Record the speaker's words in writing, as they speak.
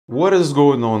What is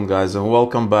going on, guys, and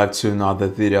welcome back to another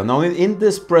video. Now in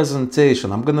this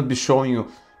presentation I'm gonna be showing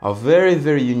you a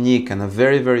very unique and a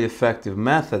very effective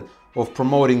method of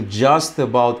promoting just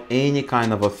about any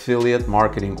kind of affiliate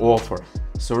marketing offer.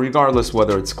 So regardless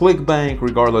whether it's Clickbank,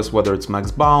 regardless whether it's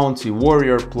Max Bounty,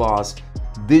 Warrior Plus,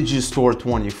 Digistore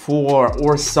 24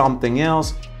 or something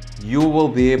else, you will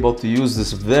be able to use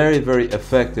this very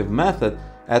effective method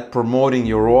at promoting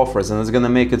your offers, and it's gonna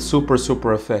make it super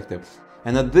effective.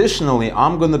 And additionally,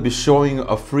 I'm going to be showing you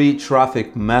a free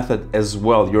traffic method as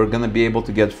well. You're going to be able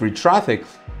to get free traffic,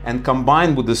 and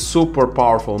combined with this super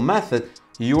powerful method,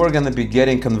 you are going to be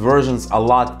getting conversions a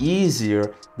lot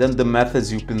easier than the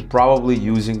methods you've been probably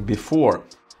using before.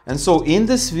 And so in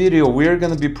this video, we're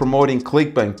going to be promoting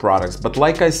Clickbank products. But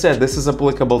like I said, this is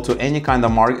applicable to any kind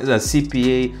of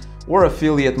CPA or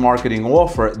affiliate marketing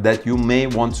offer that you may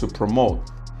want to promote.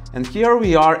 And here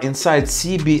we are inside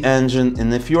CB Engine,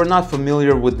 and if you're not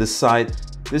familiar with this site,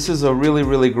 this is a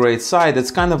really great site. It's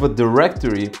kind of a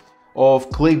directory of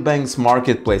Clickbank's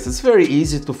marketplace. It's very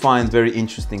easy to find very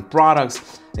interesting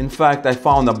products. In fact, I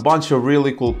found a bunch of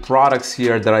really cool products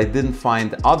here that I didn't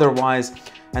find otherwise,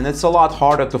 and it's a lot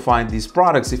harder to find these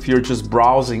products if you're just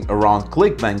browsing around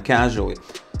Clickbank casually.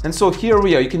 And so here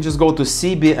we are. You can just go to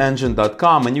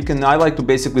cbengine.com, and I like to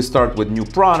basically start with new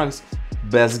products.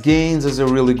 Best gains is a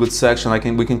really good section.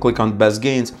 We can click on best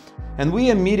gains, and we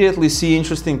immediately see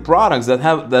interesting products that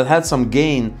had some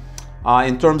gain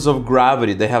in terms of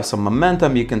gravity. They have some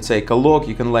momentum. You can take a look.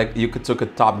 You could look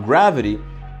at top gravity.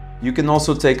 You can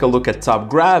also take a look at top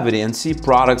gravity and see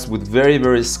products with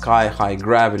very sky high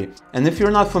gravity. And if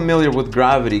you're not familiar with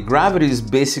gravity, gravity is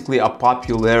basically a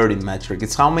popularity metric.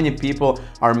 It's how many people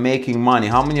are making money,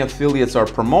 how many affiliates are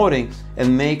promoting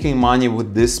and making money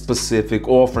with this specific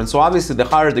offer. And so obviously the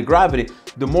higher the gravity,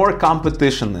 the more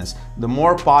competition is, the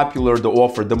more popular the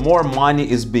offer, the more money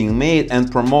is being made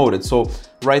and promoted. So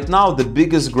right now the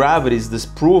biggest gravity is this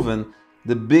proven.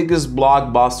 The biggest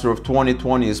blockbuster of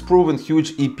 2020 is proven,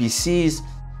 huge EPCs.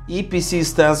 EPC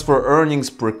stands for earnings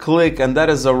per click, and that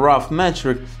is a rough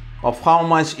metric of how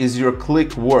much is your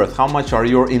click worth, how much are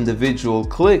your individual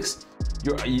clicks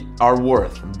are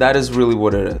worth. That is really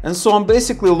what it is. And so I'm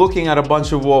basically looking at a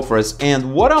bunch of offers,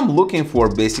 and what I'm looking for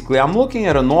basically, I'm looking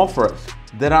at an offer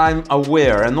that I'm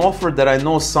aware, an offer that I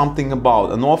know something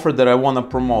about, an offer that I want to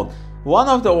promote. One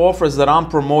of the offers that I'm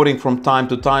promoting from time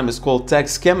to time is called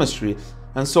text chemistry,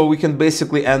 and so we can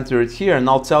basically enter it here, and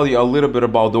I'll tell you a little bit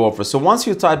about the offer. So once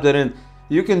you type that in,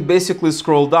 you can basically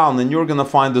scroll down and you're gonna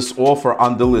find this offer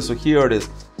on the list. So here it is.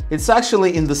 It's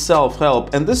actually in the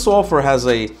self-help, and this offer has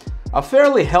a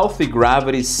fairly healthy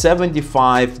gravity,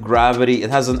 75 gravity.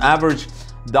 It has an average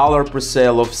dollar per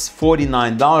sale of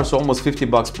 $49, so almost 50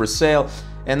 bucks per sale,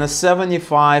 and a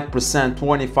 75%,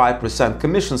 25%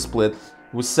 commission split,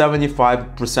 with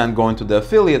 75% going to the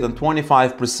affiliate and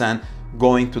 25%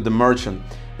 going to the merchant.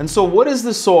 And so what is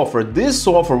this offer? This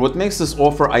offer, what makes this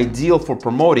offer ideal for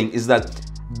promoting is that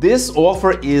this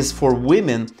offer is for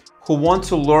women who want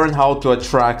to learn how to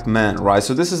attract men, right?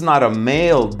 So this is not a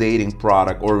male dating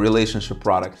product or relationship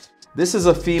product. This is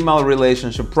a female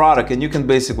relationship product, and you can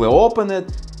basically open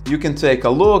it, you can take a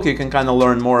look, you can kind of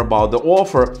learn more about the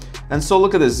offer. And so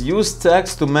look at this, use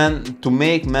text to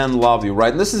make men love you,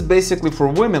 right? And this is basically for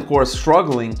women who are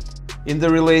struggling in the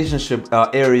relationship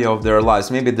area of their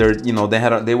lives. Maybe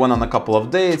they went on a couple of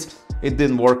dates, it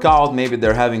didn't work out, maybe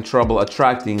they're having trouble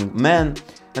attracting men.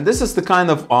 And this is the kind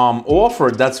of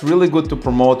offer that's really good to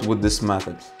promote with this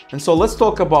method. And so let's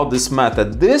talk about this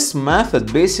method. This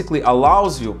method basically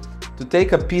allows you to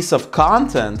take a piece of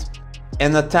content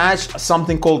and attach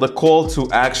something called a call to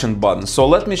action button. So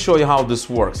let me show you how this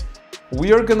works.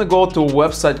 We are gonna go to a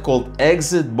website called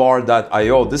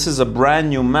exitbar.io. This is a brand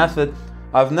new method.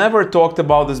 I've never talked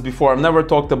about this before. I've never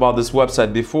talked about this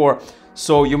website before.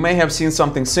 So you may have seen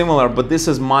something similar, but this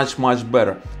is much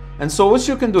better. And so what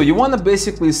you can do, you wanna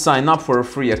basically sign up for a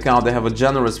free account. They have a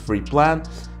generous free plan.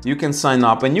 You can sign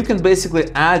up and you can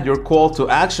basically add your call to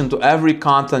action to every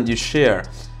content you share.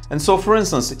 And so for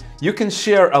instance, you can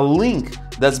share a link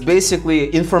that's basically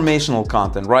informational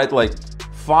content, right? Like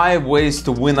 5 ways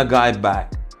to win a guy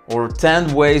back, or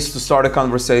 10 ways to start a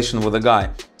conversation with a guy.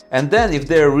 And then if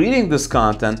they're reading this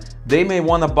content, they may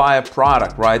want to buy a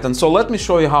product, right? And so let me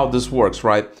show you how this works,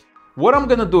 right? What I'm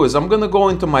gonna do is I'm gonna go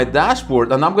into my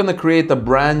dashboard and I'm gonna create a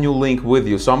brand new link with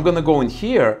you. So I'm gonna go in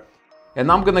here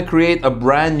and I'm gonna create a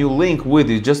brand new link with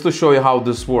you just to show you how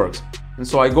this works. And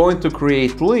so I go into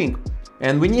create link,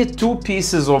 and we need 2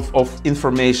 pieces of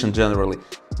information generally.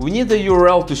 We need the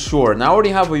URL to shore, and I already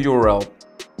have a URL.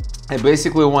 I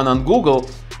basically went on Google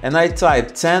and I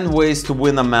type 10 ways to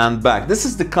win a man back. This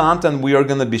is the content we are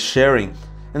going to be sharing.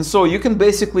 And so you can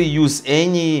basically use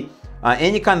any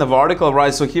kind of article,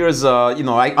 right? So here's,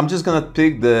 I'm just going to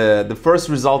pick the first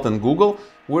result in Google.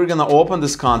 We're going to open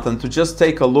this content to just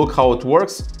take a look how it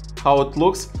works, how it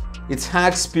looks. It's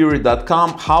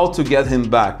hackspirit.com, how to get him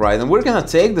back, right? And we're going to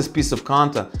take this piece of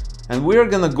content and we're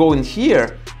going to go in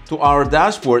here to our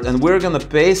dashboard and we're going to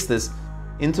paste this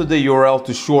into the URL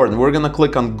to shorten. We're going to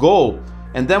click on go,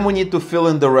 and then we need to fill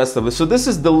in the rest of it. So this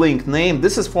is the link name.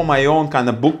 This is for my own kind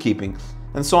of bookkeeping.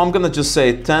 And so I'm going to just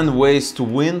say 10 ways to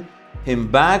win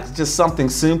him back, just something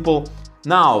simple.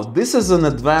 Now, this is an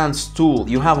advanced tool.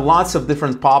 You have lots of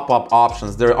different pop-up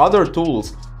options. There are other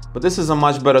tools, but this is a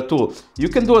much better tool. You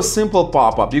can do a simple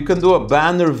pop-up. You can do a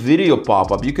banner video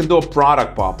pop-up. You can do a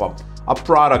product pop-up, a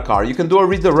product card. You can do a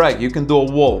redirect. You can do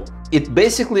a wall. It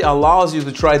basically allows you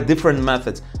to try different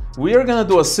methods. We are going to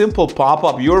do a simple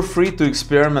pop-up. You're free to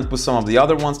experiment with some of the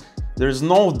other ones. There's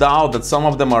no doubt that some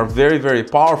of them are very, very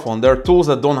powerful, and there are tools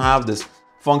that don't have this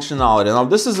functionality. Now,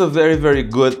 this is a very, very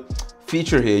good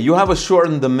feature here. You have a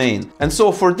shortened domain. And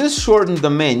so for this shortened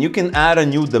domain, you can add a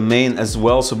new domain as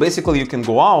well. So basically you can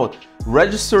go out,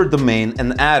 register domain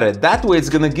and add it. That way it's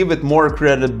going to give it more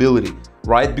credibility,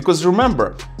 right? Because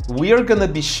remember, we are going to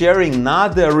be sharing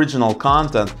not the original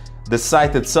content, the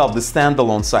site itself, the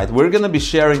standalone site. We're going to be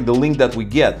sharing the link that we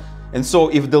get. And so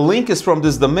if the link is from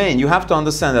this domain, you have to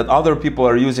understand that other people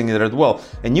are using it as well.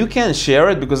 And you can share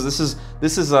it because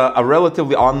this is a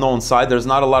relatively unknown site. There's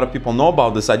not a lot of people know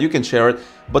about this site. You can share it.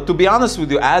 But to be honest with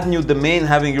you, add new domain,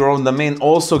 having your own domain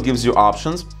also gives you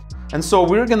options. And so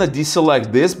we're going to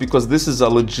deselect this because this is a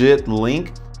legit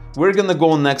link. We're going to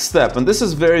go next step. And this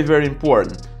is very, very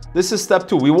important. This is step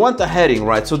 2. We want the heading,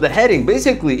 right? So the heading,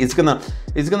 basically, it's gonna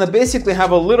basically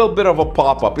have a little bit of a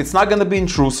pop-up. It's not gonna be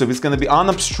intrusive. It's gonna be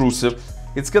unobtrusive.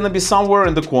 It's gonna be somewhere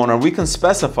in the corner. We can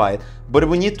specify it, but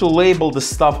we need to label the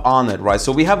stuff on it, right?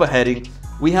 So we have a heading,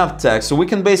 we have text. So we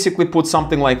can basically put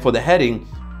something like for the heading,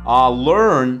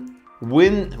 learn,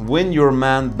 win your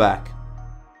man back,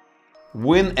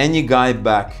 win any guy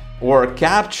back, or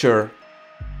capture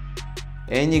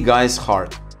any guy's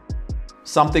heart.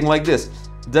 Something like this.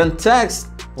 Then text,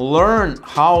 learn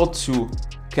how to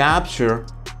capture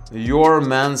your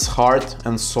man's heart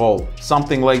and soul.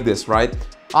 Something like this, right?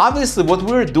 Obviously, what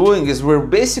we're doing is we're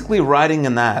basically writing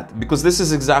an ad, because this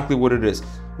is exactly what it is.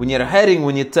 We need a heading,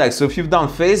 we need text. So if you've done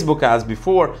Facebook ads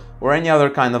before or any other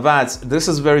kind of ads, this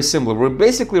is very similar. We're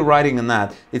basically writing an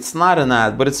ad. It's not an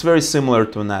ad, but it's very similar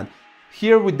to an ad.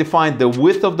 Here we define the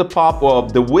width of the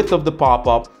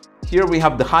pop-up, Here we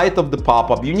have the height of the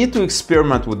pop-up. You need to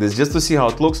experiment with this just to see how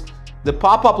it looks. The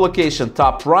pop-up location,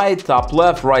 top right, top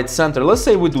left, right, center. Let's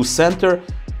say we do center.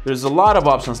 There's a lot of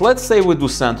options. Let's say we do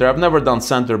center. I've never done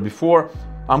center before.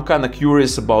 I'm kind of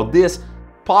curious about this.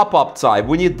 Pop-up type.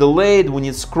 We need delayed, we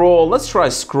need scroll. Let's try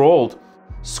scrolled.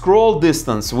 Scroll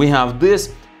distance. We have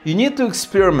this. You need to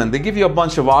experiment. They give you a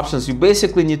bunch of options. You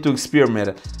basically need to experiment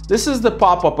it. This is the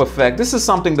pop-up effect. This is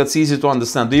something that's easy to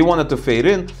understand. Do you want it to fade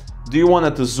in? Do you want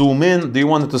it to zoom in? Do you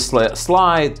want it to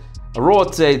slide,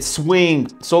 rotate, swing?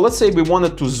 So let's say we want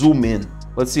it to zoom in.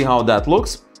 Let's see how that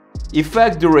looks.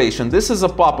 Effect duration. This is a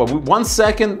pop-up. 1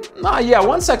 second. Yeah,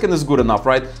 1 second is good enough,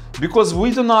 right? Because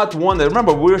we do not want it.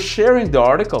 Remember, we're sharing the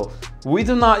article. We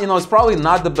do not, it's probably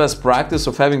not the best practice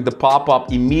of having the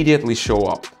pop-up immediately show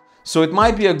up. So it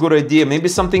might be a good idea, maybe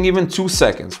something even 2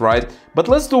 seconds, right? But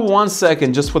let's do 1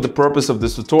 second just for the purpose of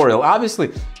this tutorial. Obviously,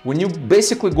 when you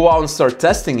basically go out and start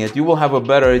testing it, you will have a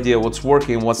better idea what's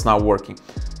working and what's not working.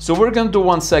 So we're gonna do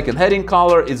 1 second. Heading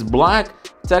color is black,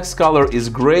 text color is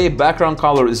gray, background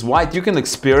color is white. You can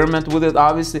experiment with it,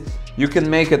 obviously. You can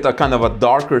make it a kind of a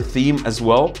darker theme as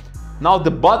well. Now the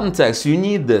button text, you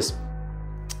need this.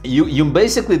 You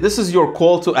basically, this is your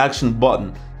call to action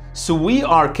button. So we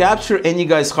are capture any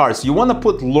guy's hearts. You want to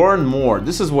put learn more.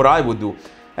 This is what I would do.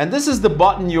 And this is the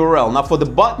button URL. Now for the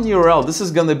button URL, this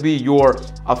is going to be your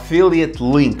affiliate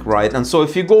link, right? And so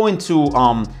if you go into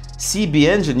CB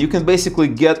Engine, you can basically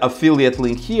get affiliate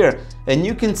link here and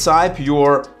you can type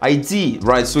your ID,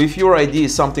 right? So if your ID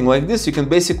is something like this, you can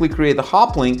basically create a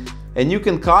hop link and you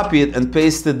can copy it and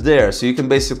paste it there. So you can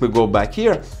basically go back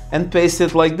here and paste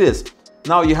it like this.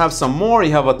 Now you have some more,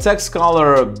 you have a text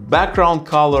color, background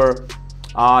color,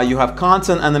 you have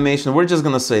content animation. We're just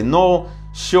gonna say no,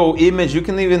 show image. You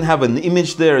can even have an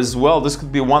image there as well. This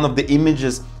could be one of the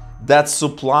images that's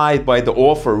supplied by the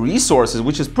offer resources,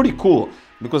 which is pretty cool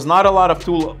because not a lot of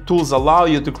tools allow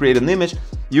you to create an image.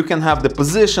 You can have the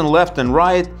position left and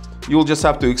right. You'll just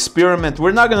have to experiment.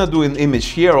 We're not gonna do an image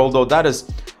here, although that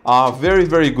is a very,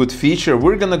 very good feature.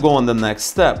 We're gonna go on the next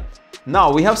step.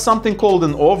 Now we have something called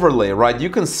an overlay, right?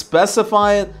 You can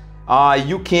specify it.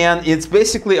 It's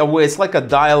basically a way, it's like a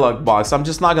dialog box. I'm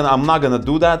not gonna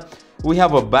do that. We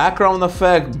have a background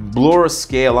effect, blur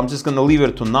scale. I'm just gonna leave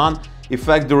it to none.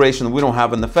 Effect duration, we don't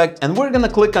have an effect. And we're gonna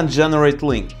click on generate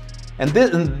link. And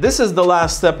this is the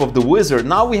last step of the wizard.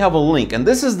 Now we have a link, and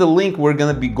this is the link we're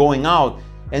gonna be going out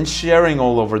and sharing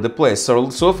all over the place.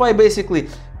 So if I basically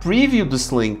preview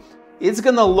this link, it's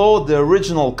gonna load the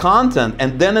original content,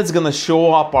 and then it's gonna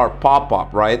show up our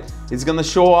pop-up, right? It's gonna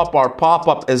show up our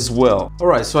pop-up as well. All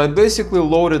right, so I basically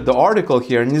loaded the article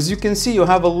here, and as you can see, you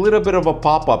have a little bit of a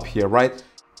pop-up here, right?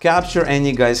 Capture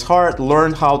any guy's heart,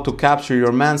 learn how to capture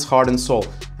your man's heart and soul.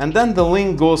 And then the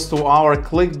link goes to our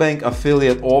Clickbank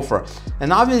affiliate offer.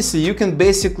 And obviously you can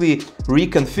basically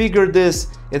reconfigure this.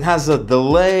 It has a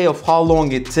delay of how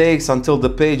long it takes until the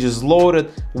page is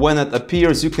loaded. When it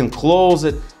appears, you can close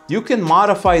it. You can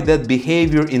modify that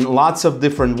behavior in lots of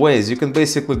different ways. You can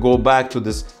basically go back to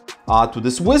this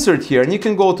wizard here, and you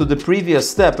can go to the previous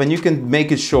step, and you can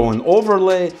make it show an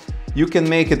overlay. You can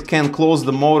make it can close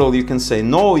the modal. You can say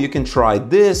no. You can try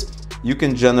this. You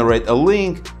can generate a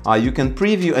link. You can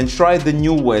preview and try the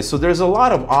new way. So there's a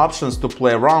lot of options to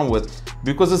play around with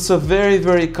because it's a very,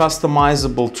 very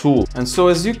customizable tool. And so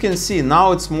as you can see,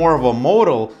 now it's more of a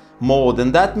modal mode,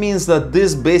 and that means that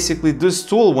this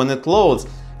tool, when it loads,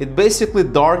 it basically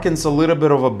darkens a little bit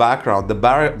of a background. The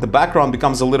background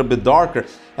becomes a little bit darker.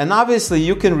 And obviously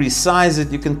you can resize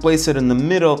it, you can place it in the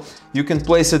middle, you can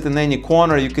place it in any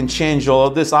corner, you can change all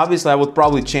of this. Obviously I would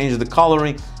probably change the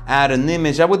coloring, add an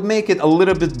image. I would make it a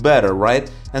little bit better,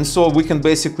 right? And so we can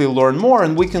basically learn more,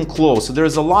 and we can close. So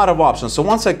there's a lot of options. So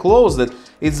once I closed it,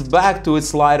 it's back to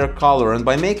its lighter color. And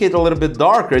by making it a little bit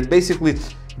darker, it basically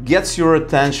gets your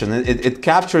attention. It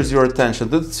captures your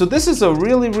attention. So this is a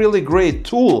really, really great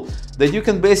tool that you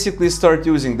can basically start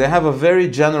using. They have a very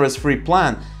generous free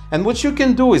plan. And what you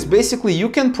can do is basically you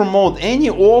can promote any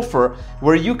offer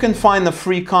where you can find a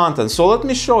free content. So let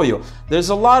me show you. There's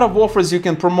a lot of offers you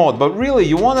can promote, but really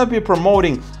you want to be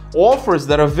promoting offers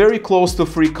that are very close to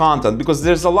free content, because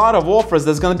there's a lot of offers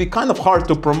that's going to be kind of hard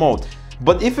to promote.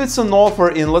 But if it's an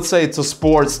offer in, let's say it's a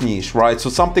sports niche, right? So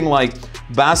something like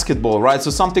basketball, right?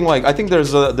 So something like, I think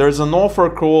there's an offer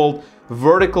called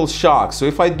vertical shock. So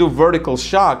if I do vertical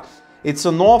shock, it's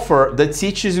an offer that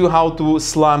teaches you how to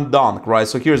slam dunk, right?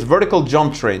 So here's vertical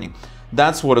jump training.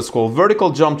 That's what it's called,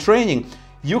 vertical jump training.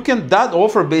 That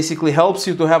offer basically helps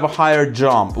you to have a higher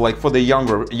jump, like for the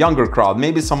younger crowd,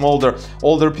 maybe some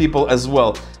older people as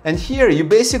well. And here you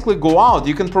basically go out,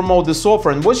 you can promote this offer,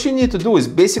 and what you need to do is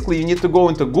basically you need to go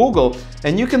into Google,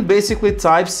 and you can basically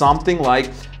type something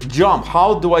like jump,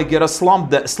 how do I get a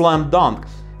slam dunk?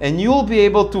 And you'll be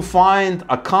able to find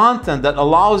a content that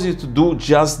allows you to do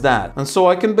just that. And so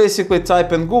I can basically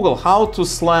type in Google how to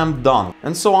slam dunk.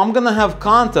 And so I'm gonna have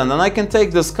content, and I can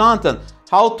take this content,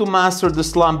 how to master the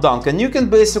slam dunk. And you can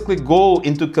basically go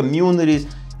into communities,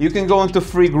 you can go into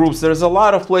free groups. There's a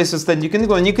lot of places that you can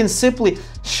go, and you can simply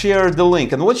share the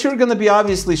link. And what you're gonna be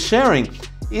obviously sharing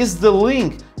is the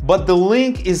link, but the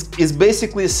link is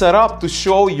basically set up to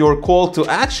show your call to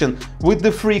action with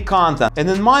the free content. And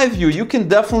in my view, you can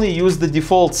definitely use the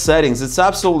default settings. It's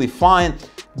absolutely fine.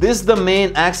 This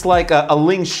domain acts like a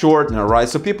link shortener, right?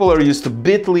 So people are used to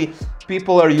bit.ly,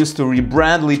 people are used to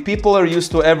rebrandly, people are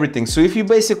used to everything. So if you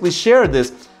basically share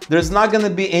this, there's not going to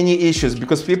be any issues,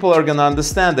 because people are going to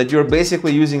understand that you're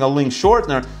basically using a link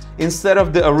shortener instead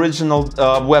of the original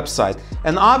website.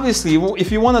 And obviously,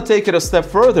 if you want to take it a step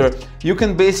further, you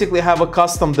can basically have a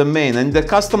custom domain, and the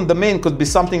custom domain could be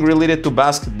something related to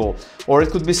basketball, or it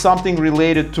could be something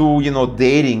related to,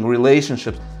 dating,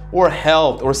 relationships, or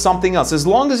health, or something else. As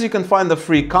long as you can find the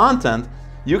free content,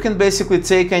 you can basically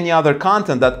take any other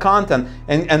content,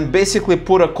 and basically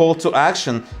put a call to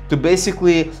action to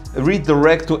basically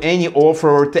redirect to any offer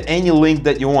or to any link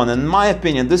that you want. And in my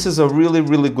opinion, this is a really,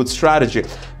 really good strategy,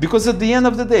 because at the end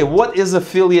of the day, what is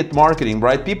affiliate marketing,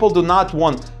 right? People do not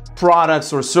want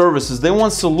products or services, they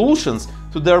want solutions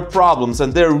to their problems,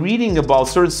 and they're reading about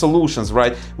certain solutions,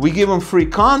 right? We give them free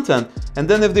content, and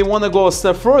then if they want to go a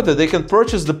step further, they can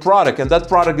purchase the product, and that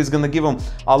product is going to give them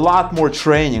a lot more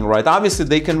training, right? Obviously,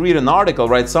 they can read an article,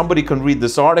 right? Somebody can read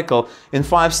this article in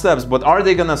 5 steps, but are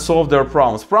they going to solve their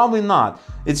problems? Probably not.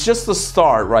 It's just a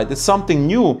start, right? It's something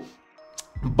new.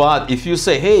 But if you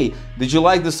say, hey, did you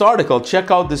like this article?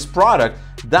 Check out this product.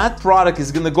 That product is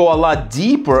going to go a lot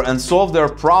deeper and solve their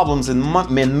problems in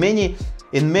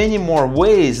many more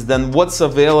ways than what's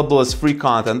available as free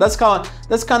content. That's kind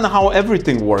of how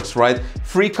everything works, right?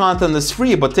 Free content is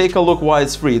free, but take a look why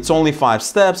it's free. It's only 5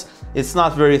 steps. it's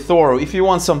not very thorough. If you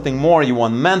want something more, you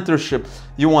want mentorship,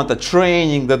 you want a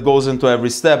training that goes into every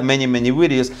step, many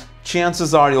videos,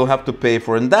 chances are you'll have to pay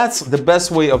for it. And that's the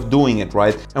best way of doing it,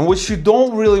 right? And what you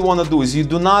don't really want to do is you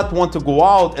do not want to go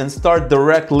out and start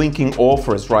direct linking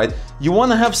offers, right? You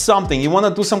want to have something, you want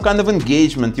to do some kind of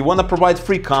engagement, you want to provide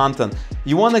free content,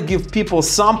 you want to give people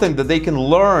something that they can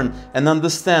learn and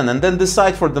understand and then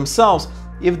decide for themselves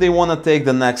if they want to take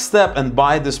the next step and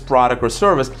buy this product or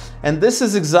service. And this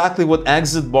is exactly what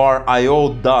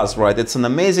ExitBar.io does, right? It's an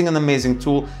amazing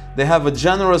tool. They have a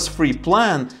generous free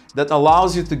plan that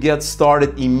allows you to get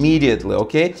started immediately,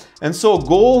 okay? And so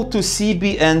go to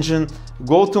CB Engine,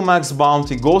 go to Max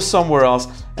Bounty, go somewhere else,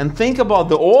 and think about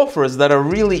the offers that are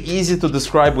really easy to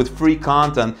describe with free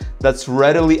content that's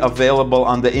readily available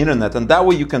on the internet. And that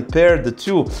way you can pair the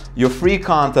two, your free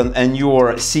content and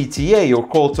your CTA, your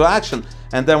call to action.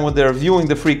 And then when they're viewing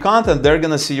the free content, they're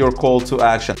gonna see your call to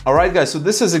action. All right, guys, so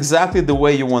this is exactly the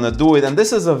way you wanna do it. And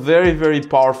this is a very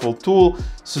powerful tool.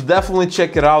 So definitely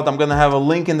check it out. I'm gonna have a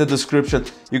link in the description.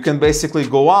 You can basically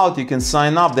go out, you can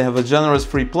sign up. They have a generous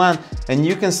free plan and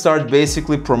you can start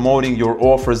basically promoting your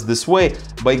offers this way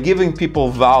by giving people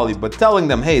value, but telling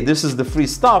them, hey, this is the free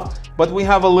stuff, but we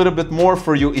have a little bit more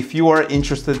for you if you are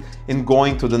interested in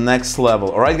going to the next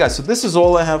level. All right, guys, so this is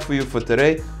all I have for you for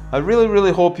today. I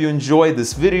really hope you enjoyed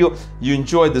this video, you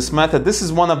enjoyed this method. This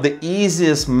is one of the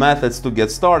easiest methods to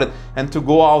get started and to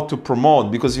go out to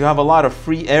promote, because you have a lot of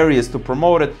free areas to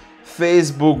promote it.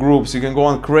 Facebook groups, you can go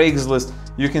on Craigslist,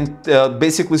 you can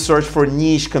basically search for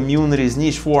niche communities,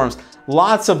 niche forums,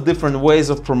 lots of different ways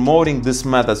of promoting this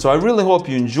method. So I really hope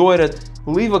you enjoyed it.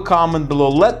 Leave a comment below,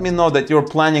 let me know that you're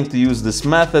planning to use this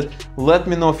method. Let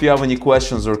me know if you have any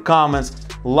questions or comments.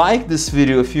 Like this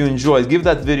video if you enjoyed, give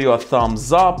that video a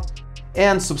thumbs up,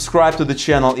 and subscribe to the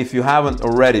channel if you haven't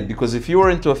already, because if you're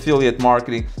into affiliate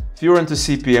marketing, if you're into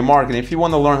CPA marketing, if you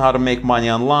want to learn how to make money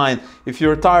online, if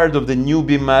you're tired of the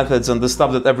newbie methods and the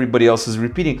stuff that everybody else is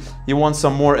repeating, you want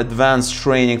some more advanced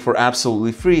training for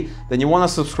absolutely free, then you want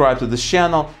to subscribe to this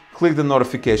channel. Click the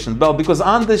notification bell, because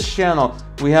on this channel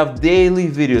we have daily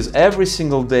videos. Every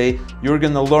single day you're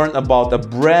gonna learn about a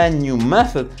brand new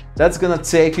method that's gonna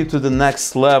take you to the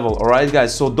next level. All right,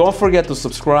 guys, so don't forget to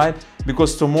subscribe,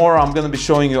 because tomorrow I'm gonna be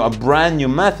showing you a brand new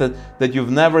method that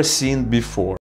you've never seen before.